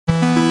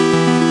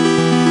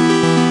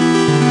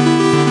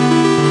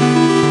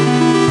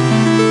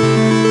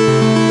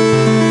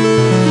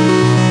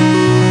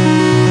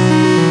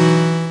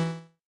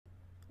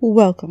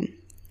Welcome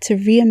to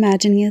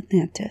Reimagining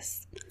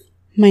Atlantis.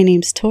 My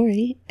name's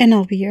Tori, and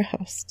I'll be your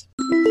host.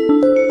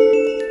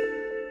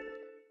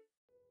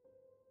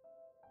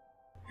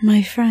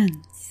 My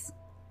friends,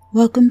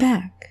 welcome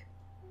back.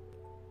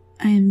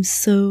 I am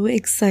so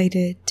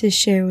excited to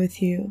share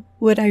with you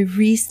what I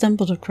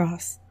re-stumbled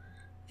across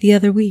the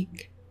other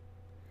week.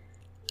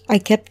 I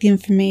kept the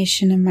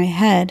information in my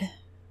head,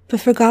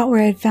 but forgot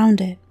where I'd found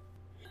it.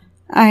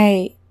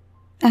 I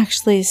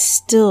actually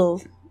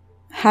still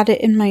had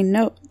it in my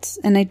notes,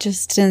 and I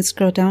just didn't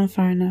scroll down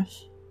far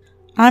enough.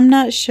 I'm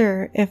not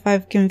sure if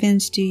I've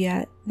convinced you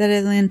yet that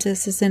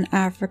Atlantis is in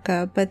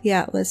Africa by the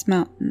Atlas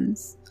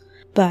Mountains,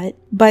 but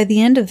by the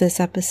end of this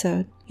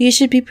episode, you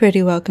should be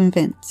pretty well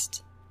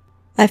convinced.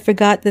 I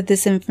forgot that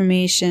this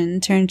information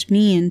turned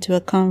me into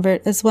a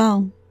convert as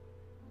well.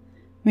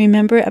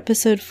 Remember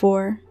episode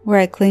 4, where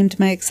I claimed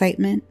my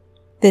excitement?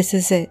 This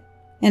is it,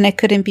 and I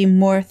couldn't be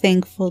more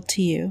thankful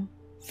to you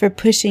for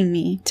pushing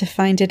me to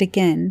find it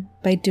again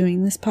by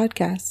doing this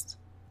podcast.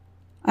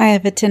 I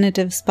have a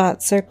tentative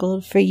spot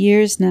circled for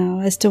years now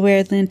as to where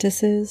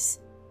Atlantis is.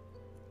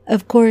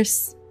 Of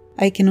course,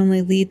 I can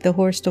only lead the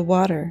horse to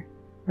water,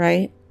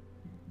 right?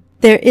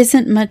 There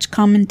isn't much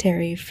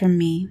commentary from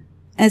me,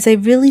 as I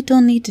really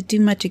don't need to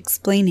do much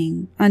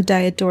explaining on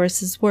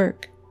Diodorus'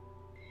 work.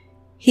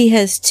 He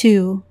has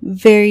 2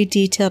 very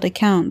detailed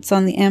accounts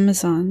on the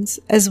Amazons,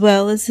 as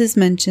well as his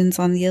mentions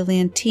on the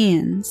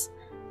Atlanteans,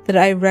 that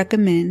I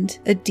recommend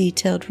a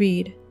detailed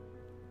read.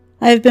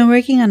 I have been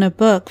working on a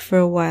book for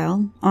a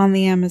while on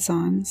the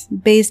Amazons,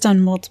 based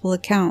on multiple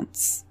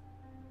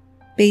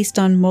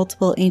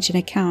ancient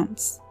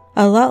accounts,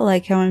 a lot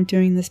like how I'm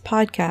doing this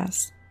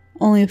podcast,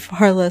 only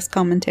far less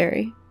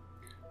commentary.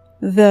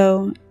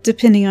 Though,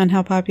 depending on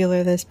how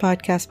popular this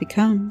podcast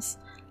becomes,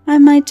 I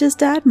might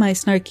just add my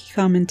snarky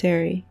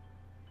commentary.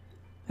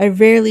 I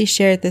rarely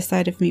share this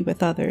side of me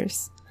with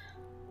others.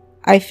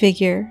 I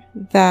figure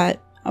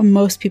that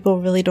most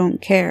people really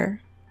don't care.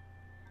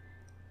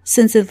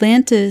 Since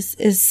Atlantis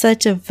is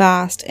such a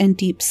vast and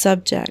deep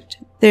subject,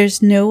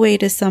 there's no way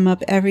to sum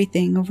up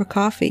everything over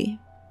coffee.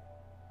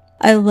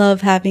 I love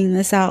having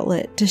this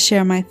outlet to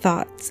share my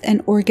thoughts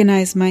and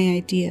organize my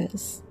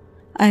ideas.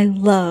 I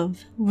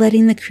love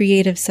letting the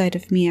creative side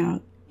of me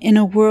out in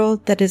a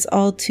world that is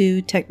all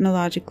too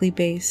technologically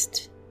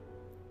based.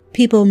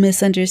 People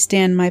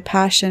misunderstand my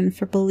passion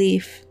for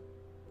belief.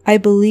 I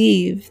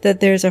believe that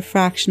there's a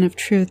fraction of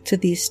truth to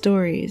these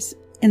stories,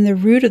 and the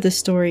root of the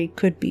story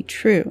could be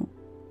true.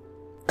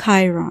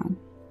 Chiron,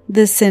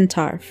 the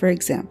centaur, for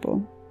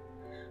example.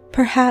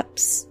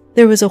 Perhaps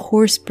there was a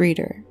horse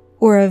breeder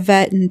or a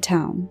vet in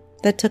town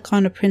that took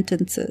on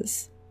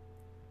apprentices.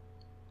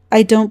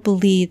 I don't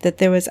believe that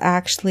there was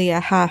actually a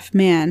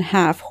half-man,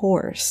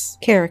 half-horse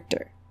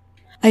character.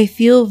 I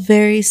feel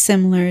very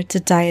similar to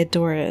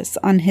Diodorus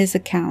on his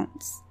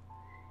accounts,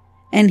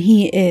 and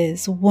he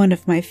is one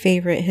of my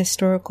favorite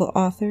historical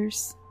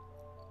authors.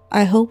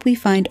 I hope we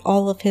find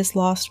all of his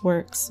lost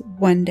works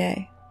one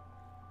day.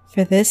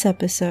 For this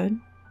episode,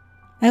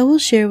 I will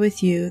share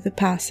with you the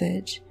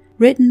passage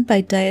written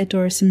by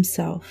Diodorus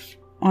himself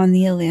on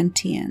the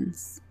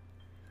Atlanteans.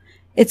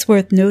 It's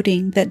worth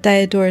noting that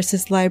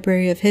Diodorus'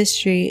 Library of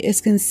History is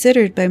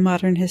considered by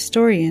modern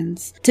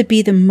historians to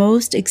be the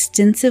most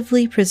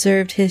extensively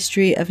preserved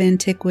history of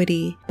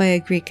antiquity by a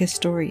Greek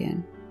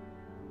historian.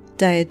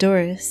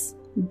 Diodorus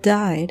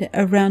died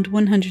around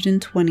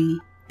 120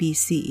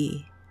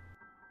 BCE.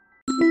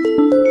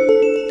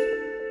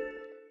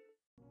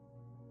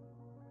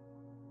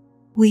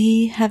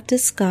 We have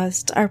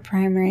discussed our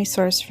primary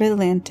source for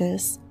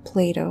Atlantis,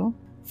 Plato,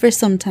 for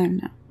some time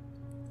now.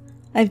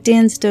 I've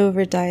danced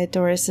over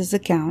Diodorus'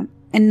 account,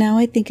 and now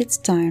I think it's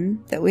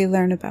time that we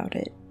learn about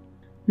it.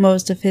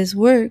 Most of his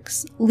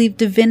works leave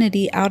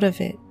divinity out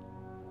of it.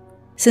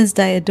 Since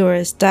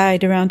Diodorus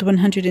died around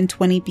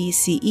 120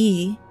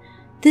 BCE,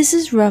 this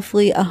is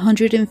roughly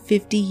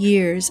 150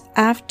 years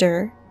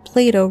after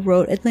Plato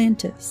wrote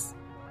Atlantis.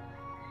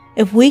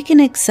 If we can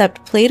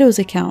accept Plato's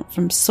account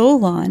from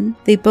Solon,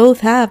 they both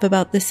have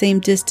about the same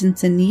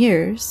distance in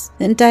years,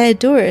 then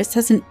Diodorus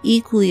has an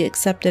equally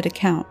accepted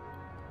account.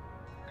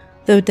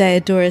 Though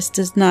Diodorus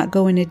does not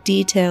go into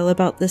detail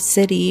about the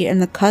city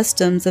and the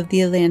customs of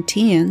the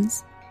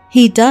Atlanteans,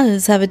 he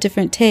does have a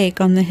different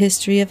take on the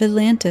history of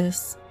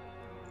Atlantis.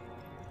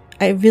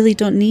 I really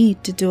don't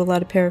need to do a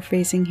lot of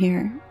paraphrasing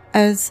here,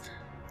 as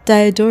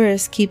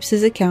Diodorus keeps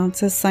his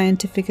accounts as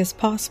scientific as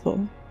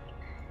possible.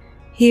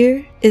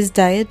 Here is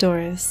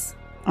Diodorus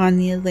on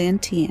the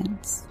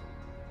Atlanteans.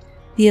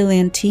 The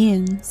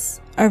Atlanteans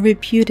are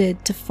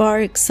reputed to far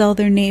excel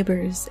their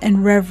neighbors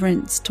in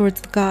reverence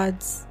towards the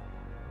gods,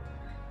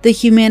 the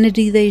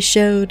humanity they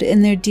showed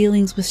in their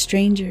dealings with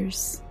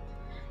strangers,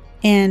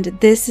 and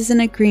this is an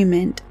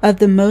agreement of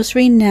the most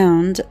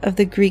renowned of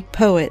the Greek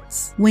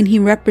poets when he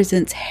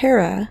represents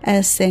Hera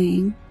as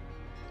saying,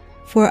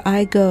 "For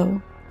I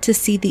go to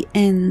see the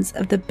ends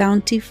of the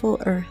bountiful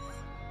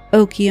earth,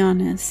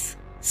 Okeanos,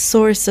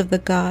 source of the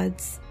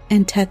gods,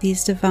 and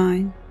Tethys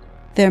divine,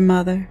 their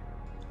mother."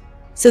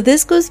 So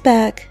this goes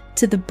back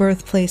to the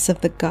birthplace of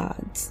the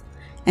gods,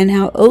 and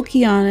how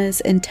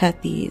Okeanos and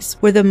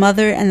Tethys were the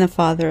mother and the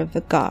father of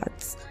the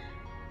gods.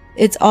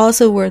 It's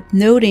also worth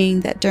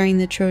noting that during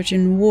the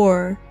Trojan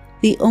War,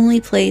 the only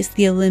place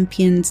the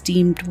Olympians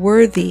deemed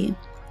worthy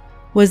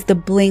was the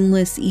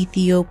blameless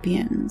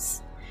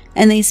Ethiopians,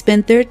 and they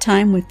spent their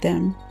time with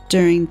them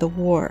during the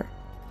war.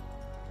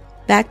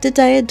 Back to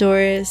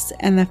Diodorus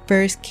and the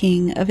first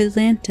king of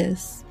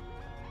Atlantis.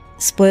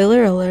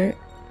 Spoiler alert,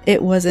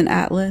 it wasn't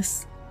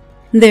Atlas.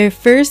 Their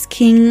first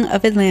king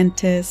of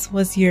Atlantis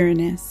was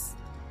Uranus,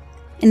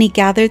 and he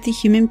gathered the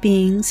human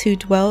beings who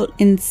dwelt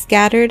in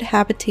scattered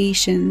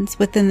habitations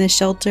within the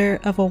shelter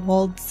of a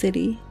walled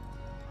city.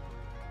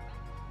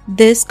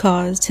 This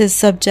caused his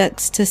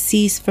subjects to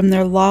cease from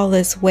their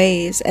lawless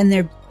ways and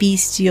their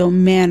bestial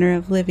manner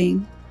of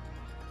living.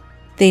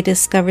 They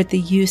discovered the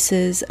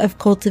uses of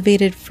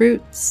cultivated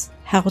fruits,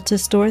 how to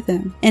store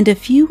them, and a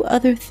few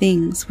other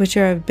things which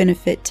are of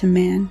benefit to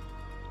man.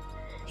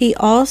 He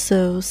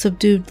also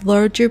subdued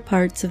larger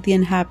parts of the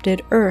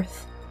inhabited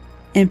earth,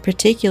 in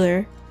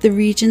particular the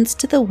regions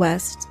to the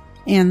west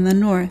and the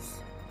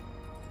north.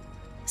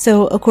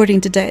 So,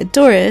 according to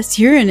Diodorus,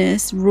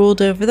 Uranus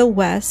ruled over the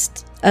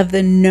west of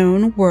the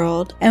known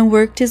world and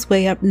worked his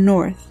way up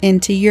north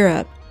into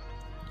Europe.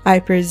 I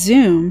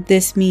presume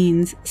this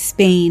means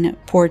Spain,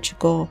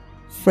 Portugal,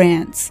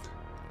 France,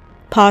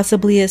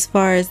 possibly as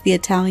far as the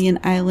Italian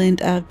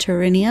island of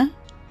Tyrrhenia.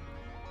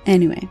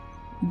 Anyway,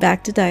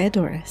 back to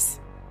Diodorus.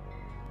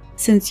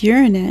 Since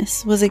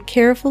Uranus was a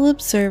careful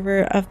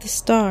observer of the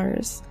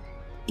stars,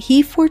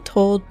 he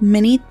foretold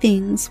many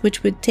things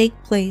which would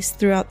take place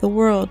throughout the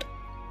world.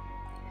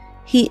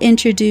 He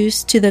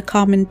introduced to the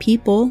common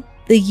people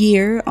the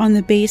year on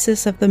the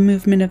basis of the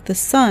movement of the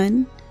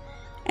sun,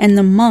 and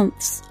the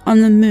months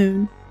on the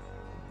moon.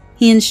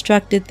 He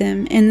instructed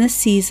them in the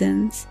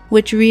seasons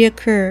which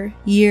reoccur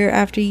year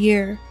after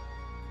year.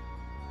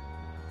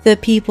 The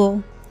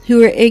people who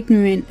were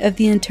ignorant of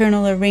the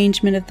internal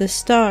arrangement of the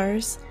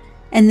stars,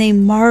 and they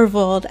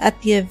marveled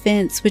at the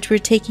events which were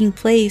taking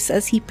place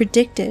as he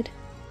predicted.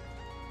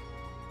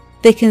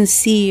 They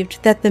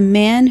conceived that the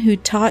man who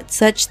taught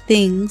such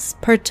things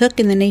partook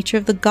in the nature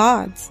of the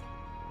gods.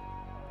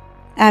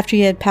 After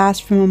he had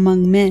passed from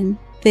among men,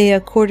 they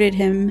accorded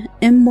him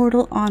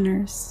immortal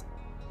honors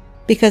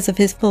because of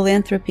his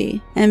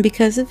philanthropy and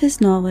because of his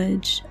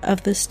knowledge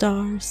of the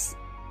stars.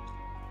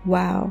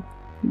 Wow.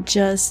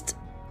 Just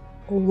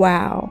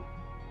wow.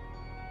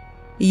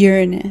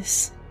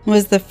 Uranus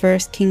was the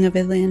first king of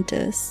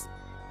Atlantis,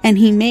 and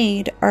he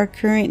made our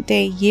current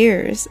day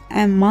years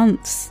and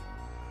months.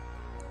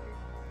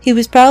 He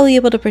was probably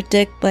able to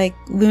predict like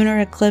lunar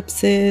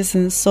eclipses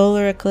and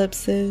solar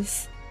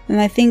eclipses,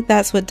 and I think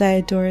that's what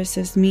Diodorus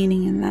is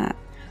meaning in that.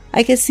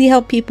 I could see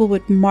how people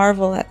would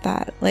marvel at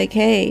that, like,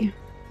 hey,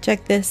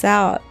 check this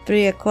out,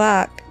 3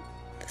 o'clock,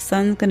 the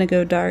sun's gonna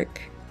go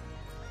dark.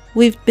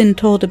 We've been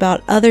told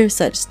about other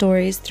such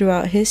stories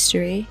throughout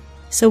history,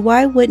 so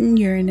why wouldn't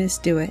Uranus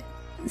do it,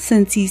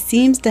 since he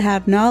seems to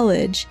have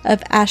knowledge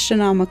of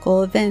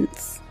astronomical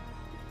events?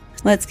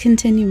 Let's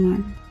continue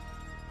on.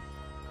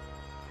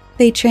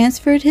 They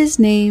transferred his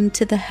name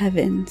to the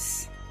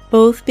heavens,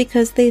 both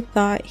because they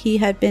thought he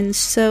had been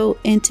so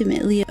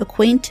intimately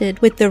acquainted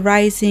with the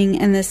rising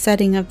and the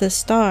setting of the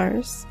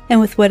stars,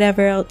 and with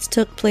whatever else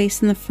took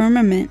place in the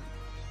firmament.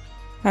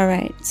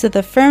 Alright, so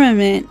the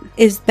firmament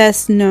is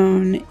best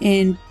known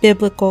in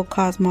biblical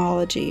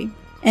cosmology,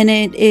 and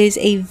it is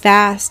a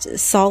vast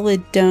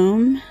solid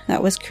dome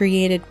that was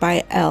created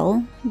by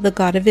El, the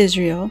god of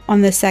Israel,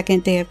 on the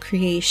second day of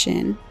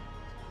creation.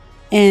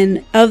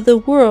 And of the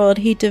world,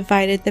 he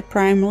divided the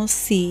primal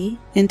sea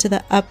into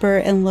the upper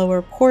and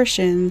lower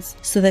portions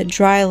so that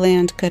dry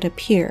land could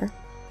appear.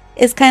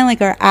 It's kind of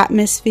like our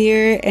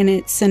atmosphere, and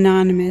it's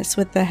synonymous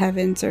with the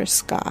heavens or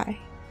sky.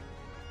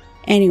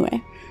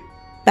 Anyway,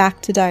 back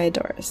to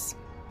Diodorus.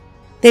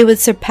 They would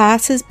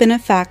surpass his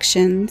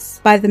benefactions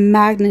by the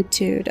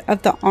magnitude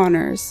of the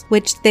honors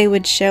which they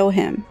would show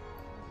him.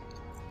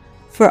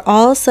 For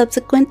all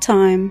subsequent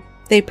time,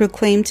 they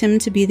proclaimed him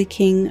to be the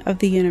king of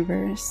the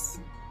universe.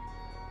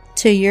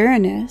 To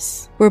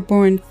Uranus were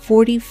born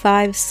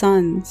 45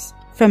 sons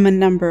from a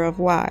number of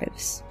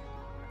wives.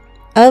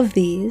 Of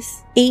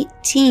these,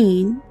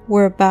 18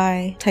 were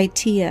by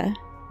Titia.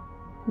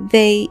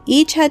 They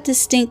each had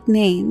distinct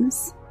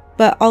names,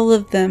 but all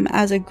of them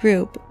as a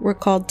group were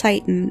called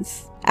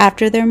Titans,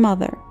 after their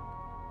mother.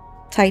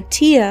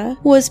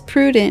 Titia was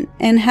prudent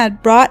and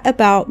had brought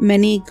about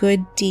many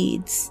good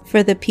deeds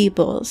for the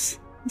peoples,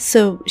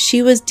 so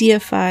she was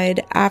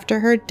deified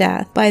after her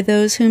death by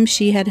those whom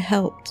she had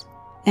helped,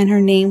 and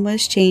her name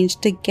was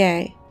changed to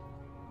Ge.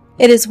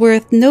 It is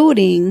worth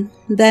noting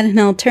that an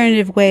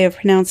alternative way of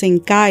pronouncing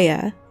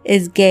Gaia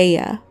is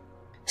Gaia,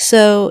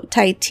 so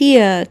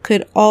Titia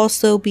could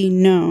also be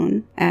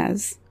known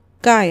as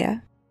Gaia.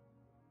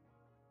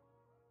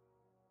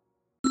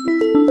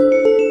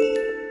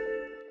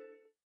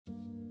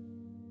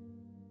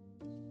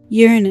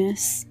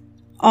 Uranus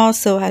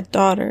also had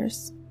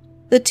daughters,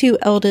 the 2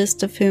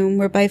 eldest of whom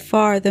were by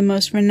far the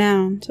most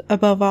renowned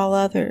above all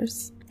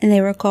others, and they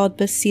were called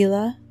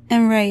Basila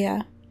and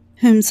Rhea.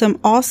 whom some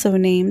also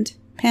named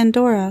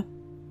Pandora.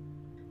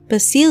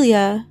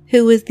 Basilia,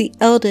 who was the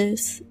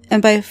eldest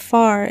and by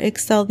far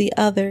excelled the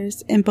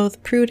others in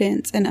both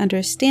prudence and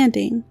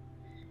understanding,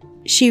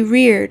 she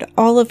reared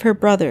all of her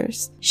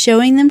brothers,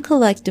 showing them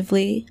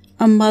collectively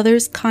a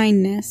mother's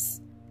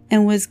kindness,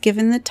 and was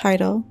given the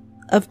title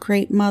of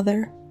Great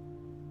Mother.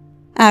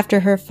 After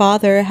her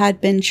father had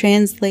been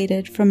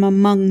translated from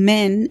among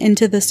men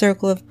into the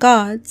circle of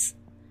gods,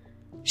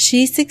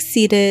 she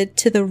succeeded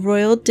to the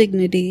royal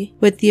dignity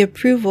with the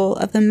approval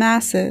of the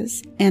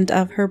masses and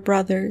of her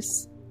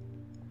brothers.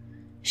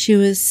 She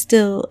was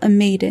still a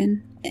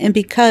maiden, and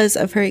because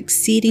of her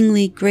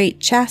exceedingly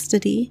great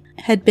chastity,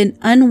 had been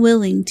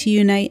unwilling to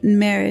unite in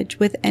marriage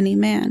with any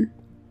man.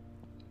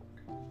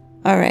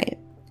 Alright,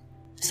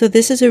 so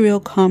this is a real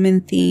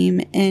common theme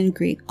in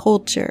Greek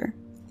culture.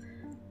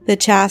 The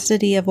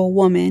chastity of a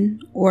woman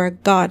or a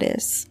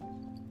goddess.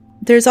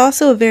 There's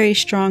also a very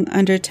strong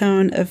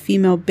undertone of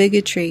female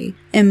bigotry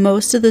in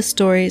most of the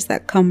stories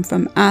that come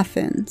from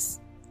Athens.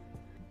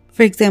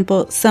 For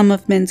example, some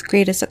of men's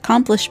greatest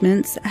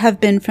accomplishments have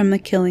been from the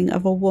killing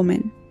of a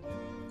woman.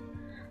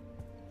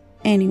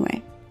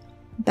 Anyway,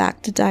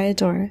 back to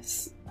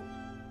Diodorus.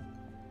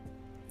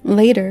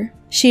 Later,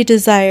 she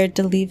desired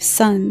to leave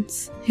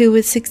sons who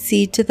would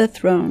succeed to the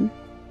throne.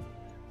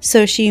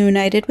 So she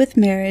united with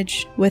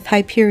marriage with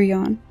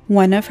Hyperion,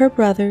 one of her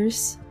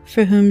brothers,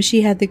 for whom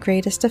she had the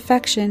greatest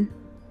affection.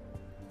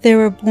 There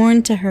were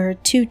born to her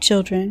 2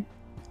 children,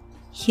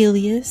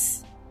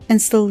 Helios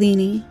and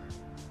Selene.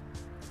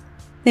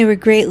 They were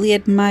greatly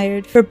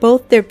admired for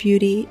both their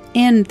beauty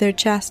and their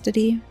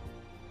chastity.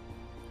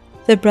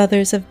 The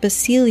brothers of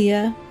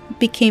Basilia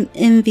became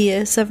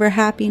envious of her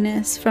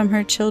happiness from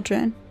her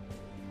children.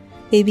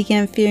 They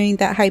began fearing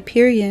that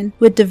Hyperion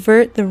would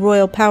divert the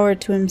royal power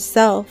to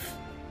himself.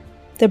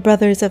 The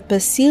brothers of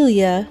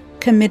Basilia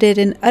committed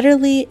an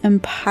utterly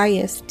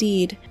impious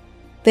deed.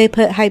 They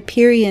put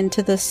Hyperion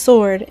to the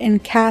sword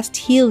and cast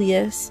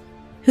Helios,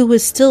 who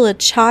was still a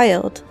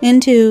child,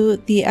 into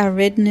the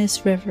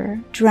Aridnus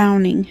River,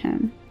 drowning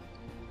him.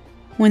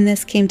 When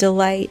this came to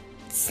light,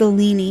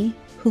 Selene,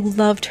 who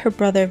loved her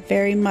brother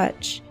very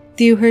much,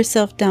 threw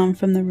herself down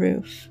from the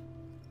roof.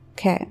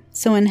 Okay,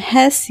 so in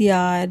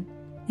Hesiod,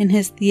 in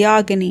his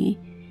Theogony,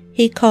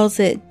 he calls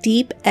it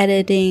deep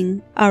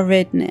editing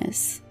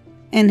Aridnus,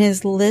 in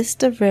his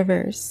list of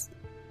rivers,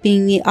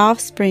 being the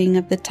offspring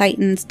of the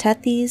Titans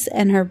Tethys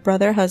and her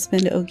brother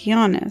husband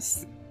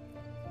Okeanos.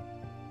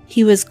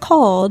 He was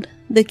called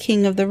the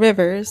King of the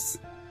Rivers.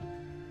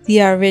 The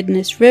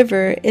Aridnus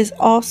River is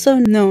also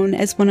known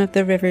as one of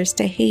the rivers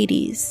to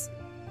Hades.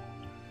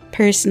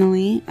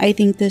 Personally, I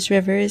think this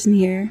river is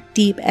near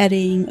deep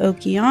eddying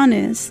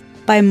Okeanos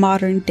by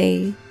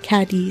modern-day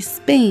Cadiz,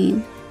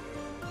 Spain,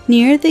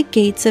 near the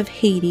gates of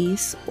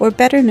Hades, or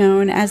better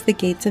known as the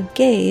Gates of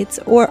Gades,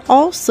 or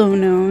also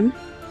known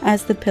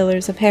as the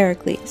Pillars of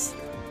Heracles.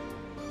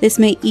 This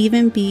may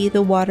even be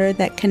the water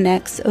that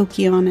connects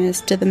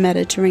Okeanos to the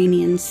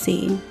Mediterranean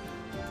Sea.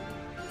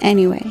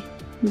 Anyway,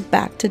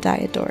 back to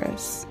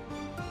Diodorus.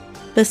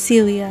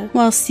 Basilia,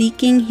 while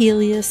seeking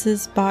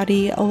Helios's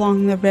body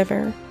along the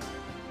river,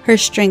 her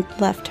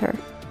strength left her.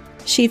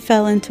 She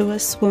fell into a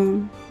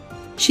swoon.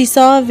 She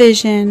saw a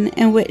vision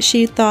in which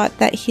she thought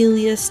that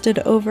Helios stood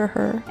over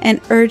her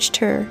and urged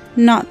her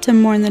not to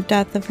mourn the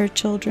death of her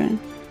children.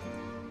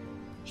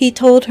 He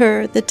told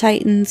her the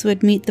Titans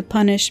would meet the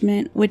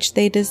punishment which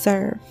they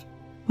deserve,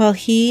 while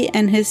he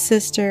and his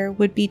sister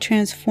would be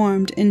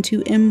transformed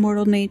into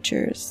immortal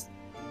natures.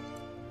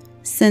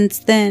 Since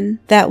then,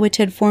 that which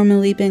had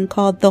formerly been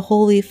called the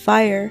Holy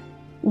Fire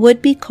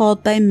would be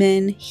called by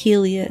men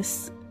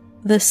Helios,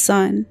 the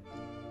sun,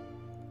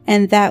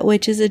 and that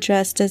which is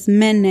addressed as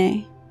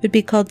Mene would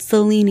be called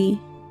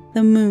Selene,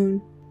 the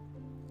moon.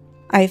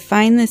 I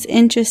find this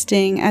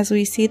interesting as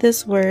we see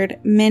this word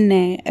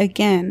Mene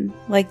again,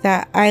 like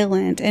that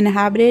island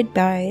inhabited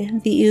by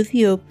the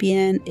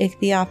Ethiopian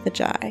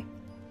Ichthyophagi,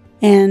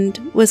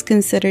 and was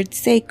considered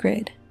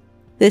sacred.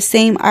 The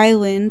same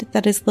island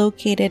that is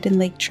located in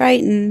Lake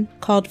Triton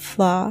called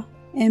Phla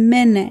and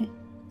Mene.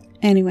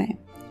 Anyway,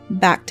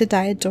 back to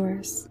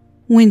Diodorus.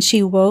 When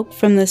she woke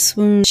from the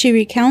swoon, she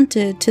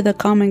recounted to the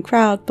common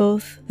crowd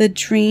both the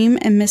dream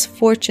and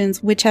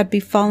misfortunes which had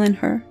befallen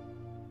her.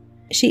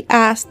 She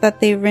asked that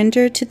they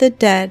render to the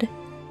dead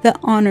the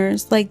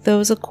honors like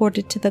those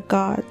accorded to the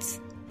gods,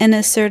 and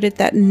asserted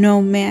that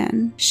no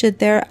man should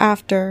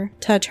thereafter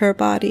touch her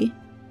body.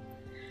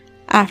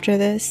 After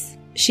this,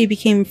 she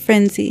became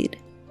frenzied,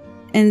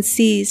 and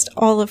seized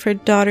all of her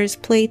daughter's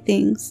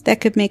playthings that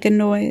could make a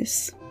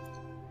noise.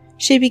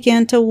 She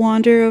began to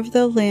wander over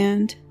the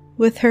land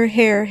with her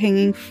hair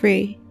hanging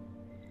free,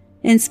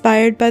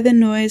 inspired by the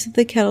noise of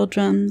the kettle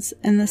drums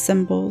and the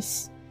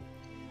cymbals.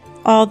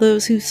 All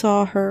those who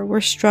saw her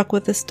were struck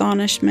with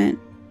astonishment.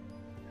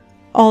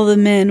 All the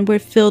men were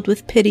filled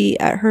with pity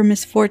at her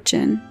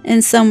misfortune,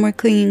 and some were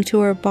clinging to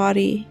her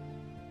body,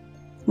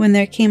 when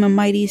there came a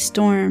mighty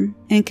storm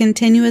and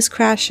continuous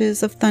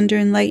crashes of thunder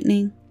and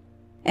lightning.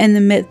 In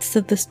the midst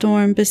of the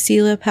storm,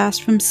 Basila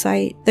passed from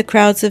sight. The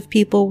crowds of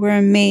people were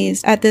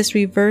amazed at this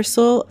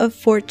reversal of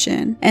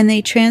fortune, and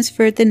they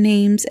transferred the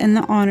names and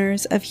the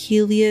honors of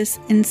Helios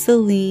and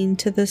Selene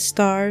to the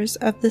stars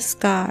of the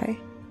sky.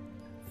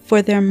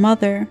 For their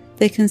mother,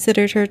 they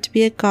considered her to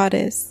be a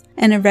goddess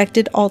and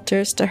erected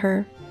altars to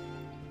her.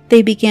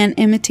 They began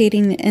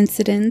imitating the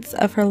incidents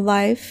of her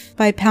life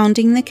by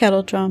pounding the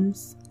kettle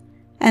drums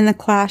and the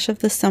clash of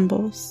the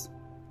cymbals.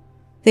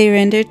 They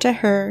rendered to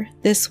her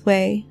this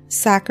way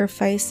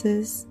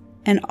sacrifices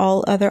and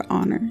all other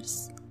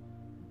honors.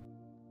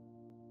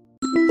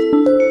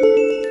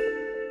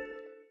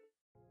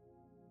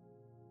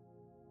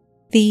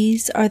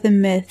 These are the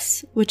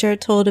myths which are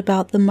told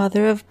about the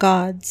mother of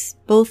gods,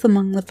 both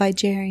among the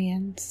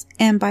Phrygians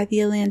and by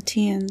the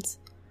Atlanteans,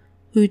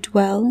 who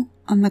dwell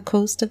on the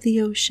coast of the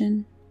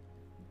ocean.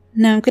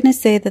 Now I'm going to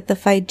say that the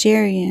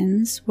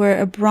Phrygians were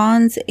a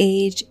Bronze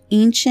Age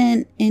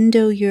ancient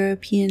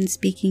Indo-European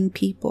speaking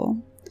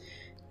people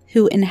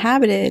who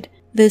inhabited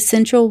the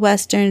central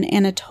western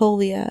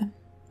Anatolia,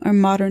 or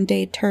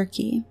modern-day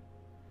Turkey.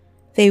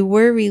 They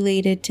were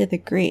related to the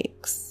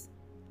Greeks.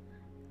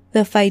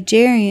 The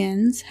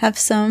Phrygians have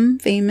some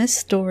famous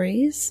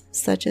stories,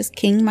 such as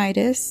King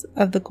Midas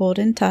of the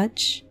Golden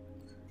Touch.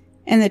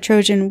 In the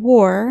Trojan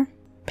War,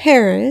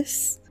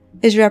 Paris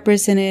is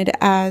represented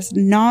as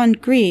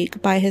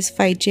non-Greek by his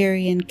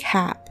Phrygian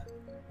cap.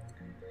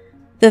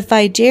 The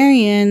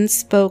Phrygians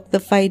spoke the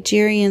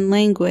Phrygian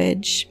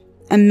language,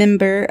 a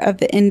member of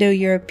the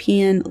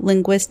Indo-European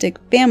linguistic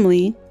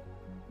family.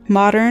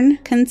 Modern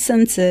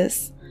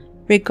consensus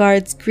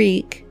regards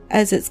Greek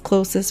as its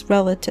closest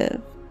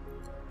relative.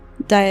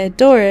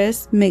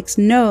 Diodorus makes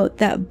note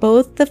that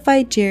both the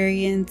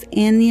Phrygians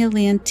and the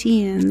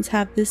Atlanteans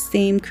have the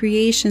same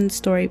creation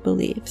story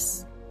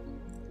beliefs.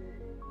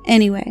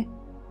 Anyway,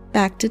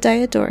 back to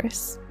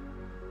Diodorus.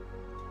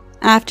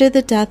 After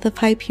the death of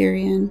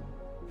Hyperion,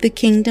 the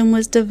kingdom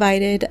was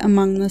divided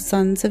among the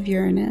sons of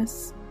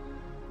Uranus,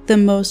 the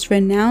most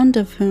renowned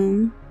of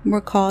whom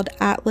were called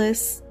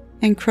Atlas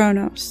and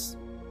Kronos.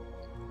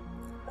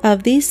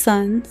 Of these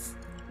sons,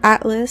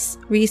 Atlas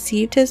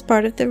received his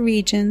part of the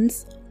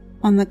regions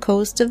on the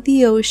coast of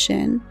the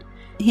ocean,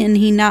 and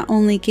he not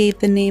only gave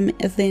the name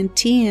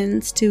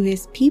Atlanteans to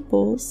his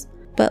peoples,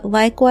 but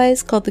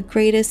likewise called the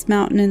greatest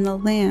mountain in the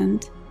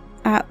land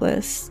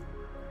Atlas.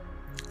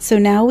 So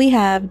now we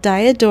have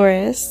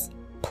Diodorus,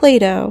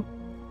 Plato,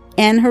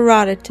 and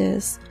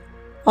Herodotus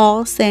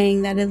all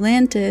saying that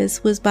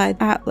Atlantis was by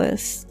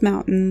Atlas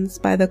Mountains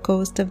by the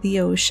coast of the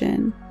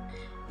ocean.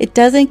 It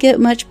doesn't get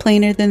much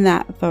plainer than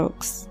that,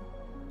 folks.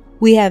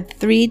 We have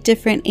 3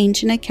 different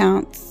ancient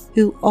accounts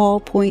who all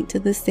point to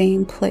the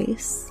same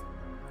place.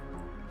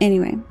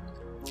 Anyway,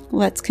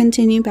 let's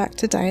continue back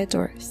to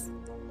Diodorus.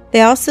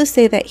 They also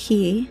say that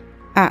he,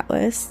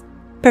 Atlas,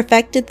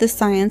 perfected the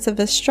science of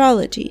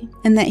astrology,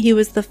 and that he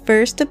was the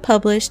first to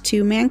publish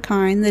to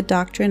mankind the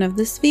doctrine of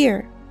the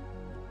sphere.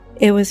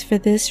 It was for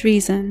this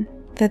reason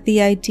that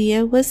the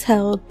idea was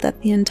held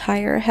that the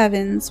entire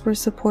heavens were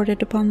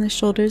supported upon the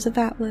shoulders of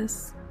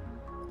Atlas,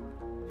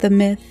 the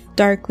myth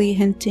darkly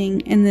hinting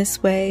in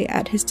this way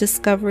at his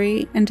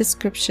discovery and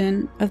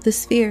description of the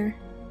sphere.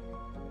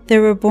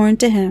 There were born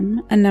to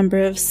him a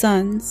number of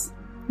sons,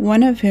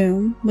 one of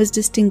whom was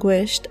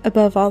distinguished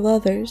above all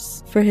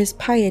others for his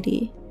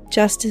piety,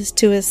 justice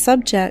to his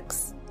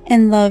subjects,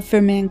 and love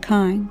for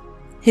mankind,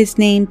 his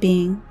name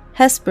being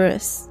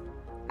Hesperus.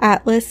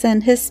 Atlas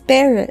and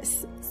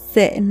Hesperus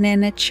sitting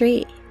in a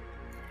tree.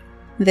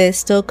 This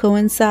still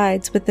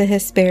coincides with the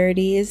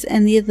Hesperides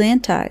and the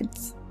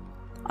Atlantides.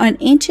 On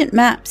ancient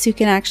maps you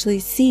can actually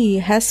see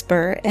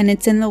Hesper, and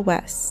it's in the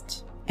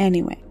west.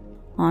 Anyway,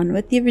 on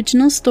with the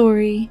original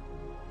story.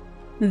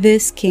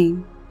 This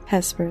king,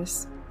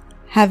 Hesperus,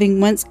 having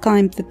once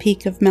climbed the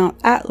peak of Mount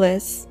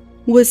Atlas,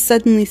 was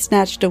suddenly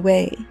snatched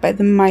away by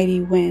the mighty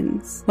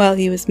winds while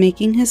he was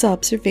making his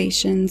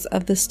observations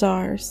of the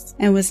stars,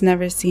 and was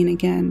never seen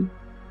again.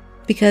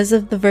 Because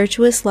of the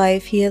virtuous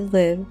life he had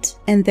lived,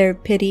 and their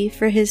pity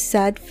for his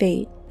sad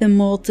fate, the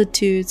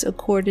multitudes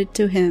accorded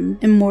to him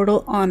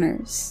immortal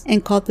honors,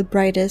 and called the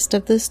brightest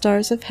of the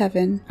stars of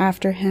heaven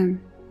after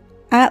him.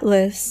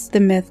 Atlas, the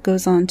myth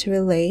goes on to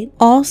relate,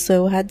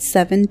 also had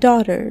 7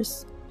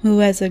 daughters,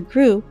 who as a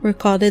group were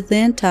called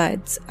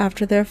Atlantides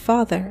after their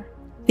father.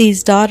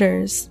 These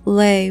daughters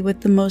lay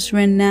with the most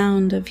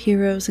renowned of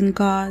heroes and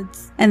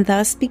gods, and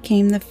thus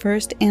became the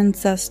first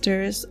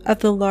ancestors of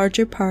the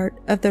larger part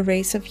of the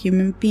race of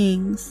human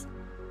beings,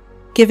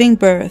 giving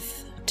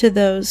birth to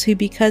those who,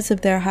 because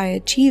of their high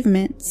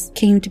achievements,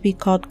 came to be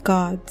called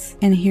gods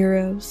and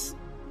heroes.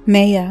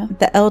 Maia,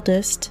 the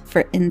eldest,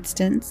 for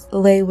instance,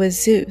 lay with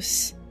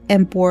Zeus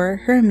and bore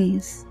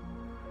Hermes,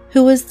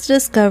 who was the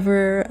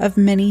discoverer of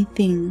many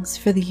things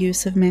for the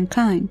use of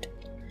mankind.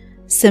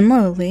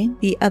 Similarly,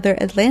 the other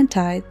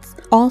Atlantides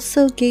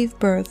also gave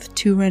birth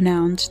to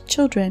renowned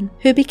children,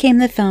 who became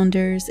the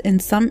founders in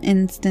some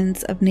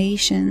instances of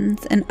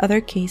nations and other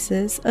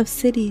cases of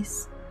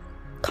cities.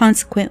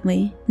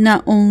 Consequently,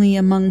 not only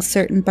among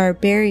certain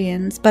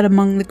barbarians, but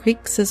among the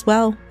Greeks as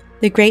well,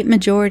 The great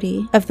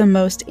majority of the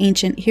most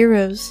ancient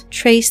heroes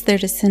trace their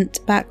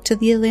descent back to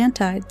the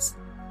Atlantides.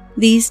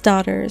 These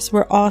daughters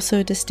were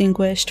also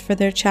distinguished for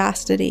their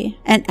chastity,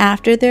 and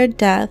after their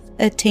death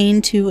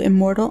attained to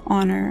immortal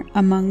honor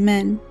among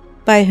men,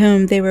 by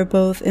whom they were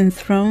both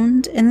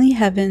enthroned in the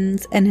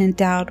heavens and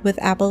endowed with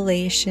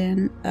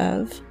appellation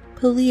of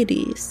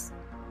Pleiades.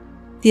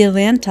 The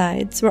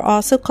Atlantides were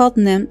also called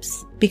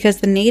nymphs because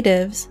the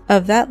natives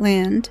of that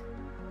land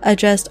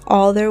addressed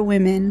all their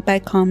women by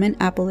common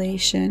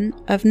appellation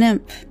of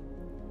nymph.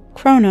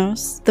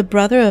 Kronos, the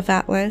brother of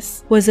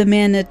Atlas, was a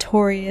man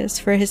notorious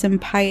for his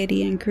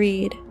impiety and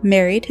greed,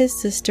 married his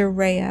sister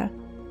Rhea,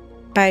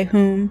 by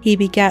whom he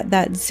begat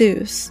that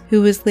Zeus,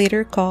 who was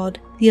later called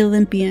the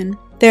Olympian.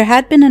 There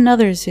had been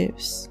another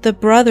Zeus, the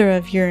brother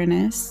of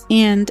Uranus,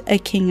 and a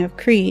king of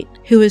Crete,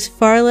 who was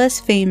far less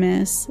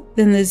famous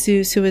than the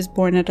Zeus who was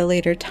born at a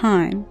later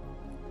time.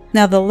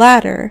 Now the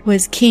latter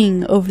was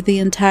king over the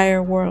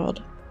entire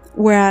world,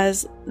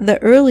 whereas the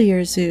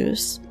earlier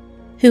Zeus,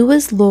 who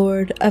was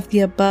lord of the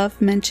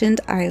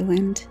above-mentioned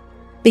island,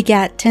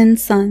 begat 10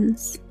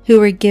 sons, who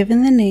were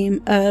given the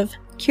name of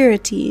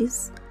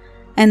Curetes,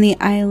 and the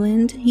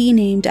island he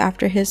named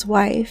after his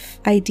wife,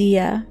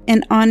 Idea,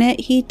 and on it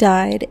he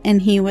died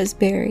and he was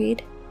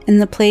buried,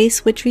 and the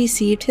place which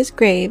received his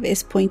grave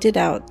is pointed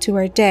out to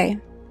our day.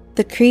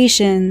 The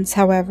Cretians,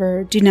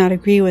 however, do not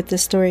agree with the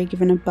story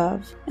given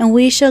above, and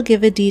we shall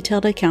give a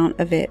detailed account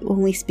of it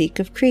when we speak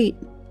of Crete.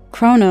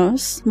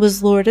 Kronos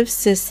was lord of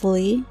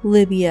Sicily,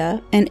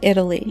 Libya, and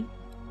Italy.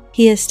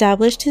 He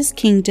established his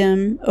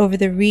kingdom over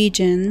the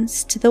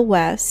regions to the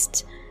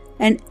west,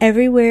 and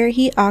everywhere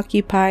he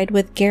occupied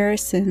with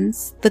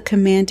garrisons the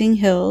commanding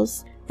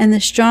hills and the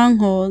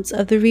strongholds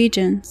of the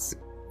regions.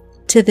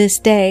 To this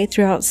day,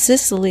 throughout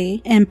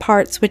Sicily and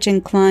parts which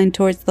incline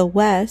towards the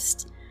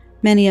west,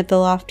 many of the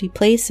lofty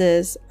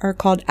places are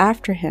called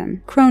after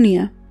him,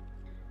 Cronia.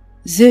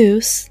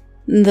 Zeus,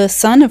 the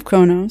son of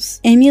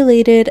Kronos,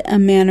 emulated a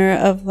manner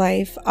of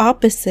life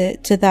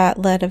opposite to that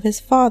led of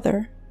his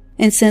father,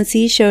 and since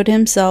he showed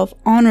himself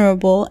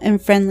honorable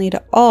and friendly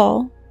to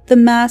all, the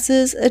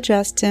masses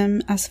addressed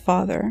him as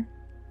father.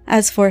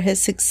 As for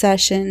his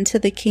succession to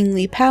the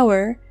kingly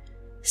power,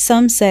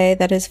 some say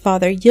that his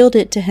father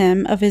yielded to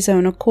him of his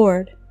own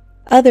accord.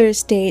 Others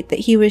state that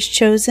he was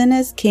chosen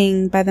as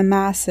king by the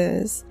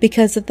masses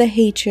because of the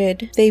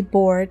hatred they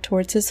bore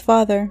towards his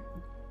father.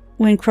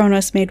 When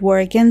Kronos made war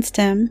against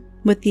him,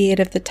 with the aid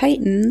of the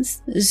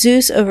Titans,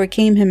 Zeus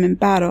overcame him in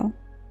battle.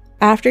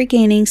 After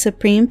gaining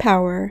supreme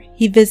power,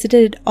 he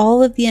visited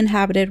all of the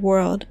inhabited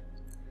world,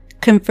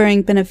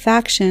 conferring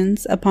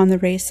benefactions upon the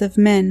race of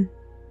men.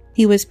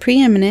 He was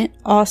preeminent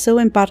also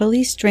in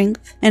bodily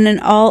strength and in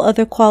all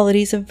other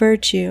qualities of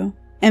virtue,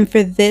 and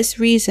for this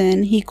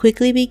reason he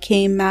quickly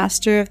became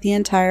master of the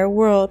entire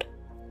world.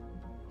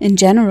 In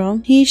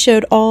general, he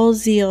showed all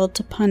zeal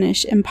to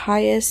punish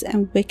impious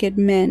and wicked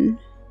men,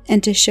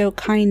 and to show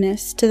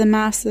kindness to the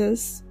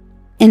masses.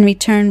 In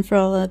return for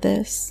all of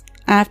this,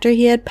 after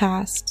he had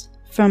passed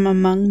from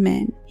among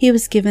men, he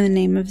was given the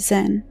name of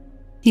Zen.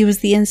 He was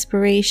the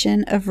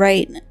inspiration of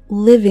right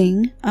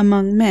living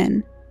among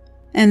men,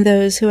 and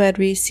those who had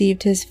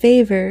received his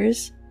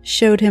favors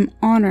showed him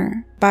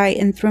honor by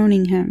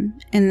enthroning him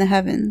in the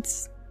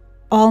heavens,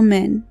 all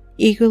men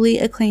eagerly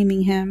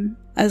acclaiming him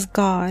as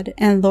God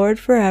and Lord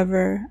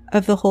forever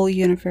of the whole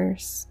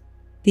universe.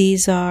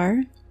 These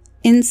are,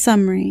 in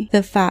summary,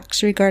 the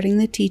facts regarding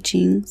the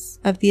teachings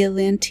of the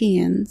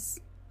Atlanteans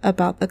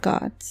about the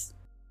gods.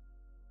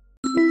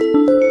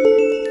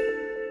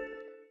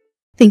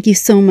 Thank you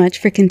so much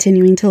for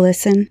continuing to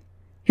listen.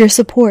 Your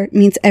support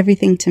means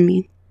everything to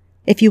me.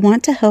 If you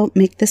want to help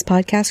make this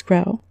podcast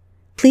grow,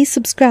 please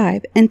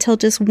subscribe and tell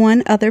just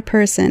one other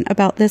person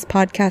about this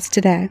podcast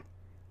today.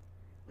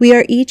 We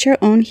are each our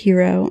own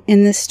hero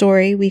in this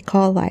story we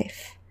call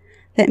life.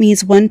 That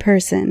means one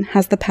person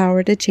has the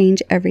power to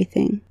change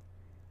everything.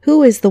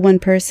 Who is the one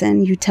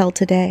person you tell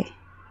today,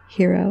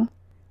 hero?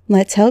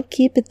 Let's help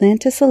keep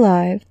Atlantis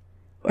alive,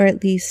 or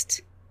at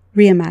least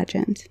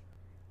reimagined.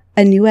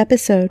 A new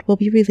episode will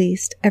be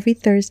released every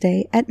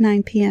Thursday at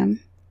 9 p.m.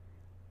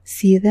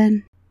 See you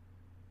then.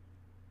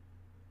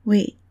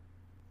 Wait,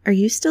 are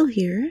you still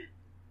here?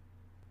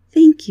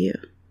 Thank you.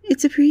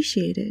 It's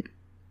appreciated.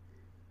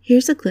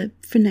 Here's a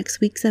clip for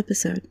next week's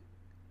episode.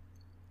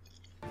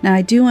 Now,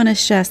 I do want to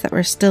stress that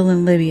we're still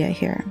in Libya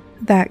here.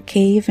 That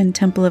cave and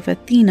temple of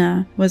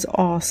Athena was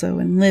also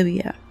in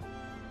Libya.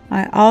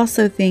 I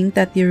also think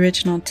that the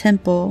original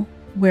temple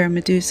where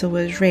Medusa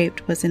was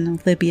raped was in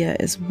Libya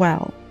as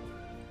well.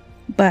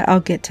 But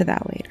I'll get to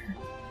that later.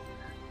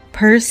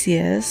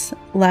 Perseus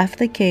left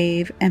the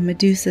cave and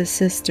Medusa's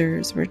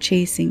sisters were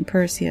chasing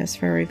Perseus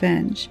for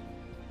revenge.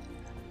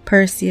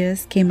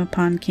 Perseus came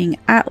upon King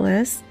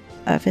Atlas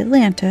of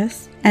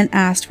Atlantis and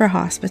asked for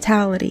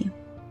hospitality.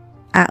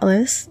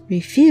 Atlas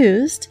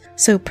refused,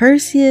 so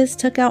Perseus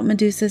took out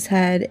Medusa's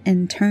head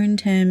and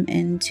turned him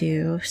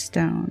into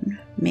stone,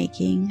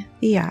 making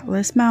the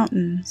Atlas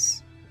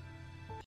Mountains.